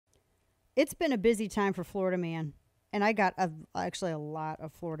It's been a busy time for Florida Man, and I got actually a lot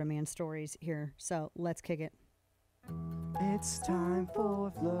of Florida Man stories here, so let's kick it. It's time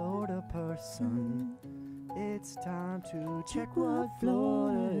for Florida Person. It's time to check what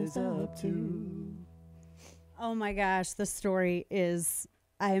Florida is up to. Oh my gosh, the story is,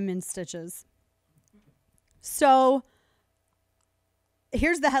 I am in stitches. So,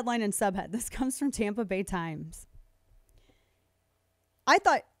 here's the headline and subhead. This comes from Tampa Bay Times. I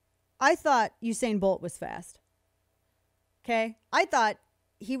thought Usain Bolt was fast. Okay? I thought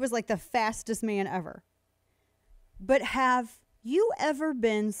he was like the fastest man ever. But have you ever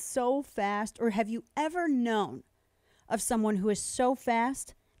been so fast, or have you ever known of someone who is so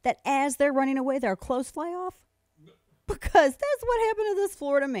fast that as they're running away, their clothes fly off? Because that's what happened to this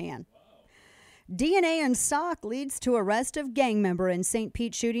Florida man. DNA in sock leads to arrest of gang member in St.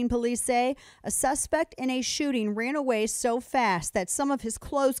 Pete shooting. Police say a suspect in a shooting ran away so fast that some of his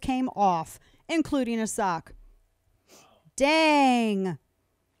clothes came off, including a sock. Dang.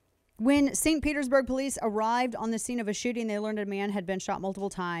 When St. Petersburg police arrived on the scene of a shooting, they learned a man had been shot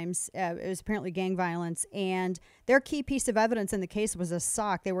multiple times. It was apparently gang violence. And their key piece of evidence in the case was a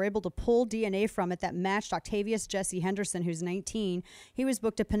sock. They were able to pull DNA from it that matched Octavius Jesse Henderson, who's 19. He was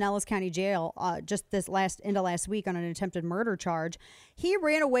booked to Pinellas County Jail just this last week on an attempted murder charge. He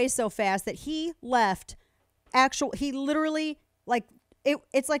ran away so fast that he left he literally, like,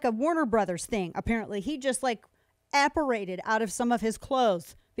 it's like a Warner Brothers thing, apparently. He just, like, apparated out of some of his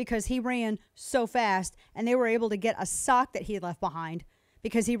clothes because he ran so fast, and they were able to get a sock that he left behind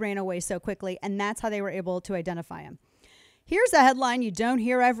because he ran away so quickly, and that's how they were able to identify him. Here's a headline you don't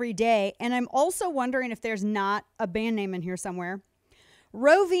hear every day, and I'm also wondering if there's not a band name in here somewhere.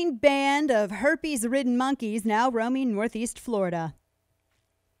 Roving band of herpes-ridden monkeys now roaming Northeast Florida.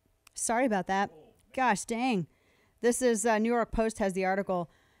 Sorry about that. Gosh dang. This is New York Post has the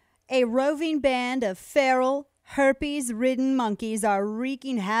article. A roving band of feral, herpes-ridden monkeys are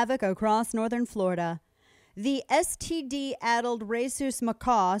wreaking havoc across northern Florida. The STD-addled rhesus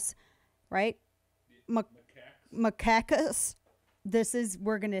macaques, right? Macacus.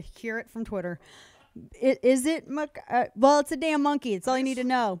 We're going to hear it from Twitter. Well, it's a damn monkey. It's all you need to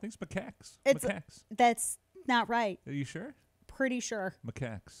know. I think it's macaques. Macaques. That's not right. Are you sure? Pretty sure.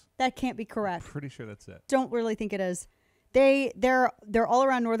 Macaques. That can't be correct. Pretty sure that's it. Don't really think it is. They're all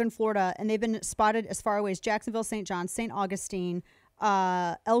around northern Florida, and they've been spotted as far away as Jacksonville, St. John, St. Augustine,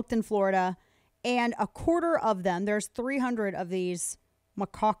 Elkton, Florida, and a quarter of them, there's 300 of these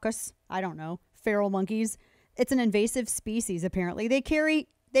macacus, I don't know, feral monkeys. It's an invasive species, apparently. They carry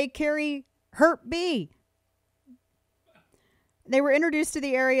Herp B. They were introduced to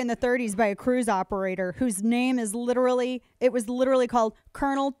the area in the 30s by a cruise operator whose name was literally called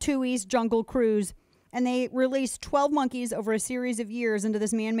Colonel Toohey's Jungle Cruise. And they released 12 monkeys over a series of years into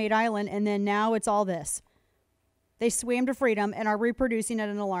this man-made island, and then now it's all this. They swam to freedom and are reproducing at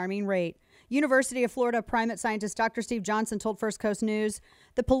an alarming rate. University of Florida primate scientist Dr. Steve Johnson told First Coast News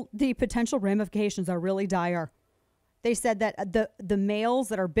the potential ramifications are really dire. They said that the males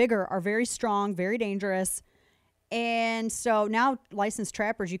that are bigger are very strong, very dangerous. And so now licensed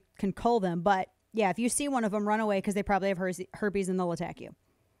trappers, you can cull them. But yeah, if you see one of them, run away because they probably have herpes and they'll attack you.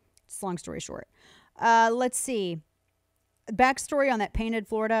 It's long story short. Let's see. Backstory on that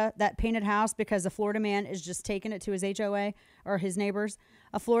painted house, because a Florida man is just taking it to his HOA or his neighbors.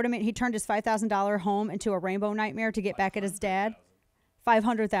 A Florida man, he turned his $5,000 home into a rainbow nightmare to get back at his dad.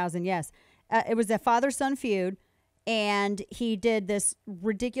 $500,000, yes. It was a father-son feud, and he did this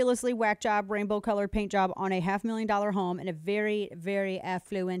ridiculously whack job, rainbow-colored paint job on a $500,000 home in a very, very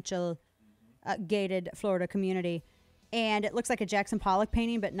affluential, gated Florida community. And it looks like a Jackson Pollock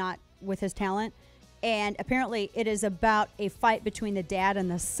painting, but not with his talent. And apparently it is about a fight between the dad and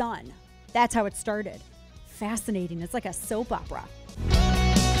the son. That's how it started. Fascinating. It's like a soap opera.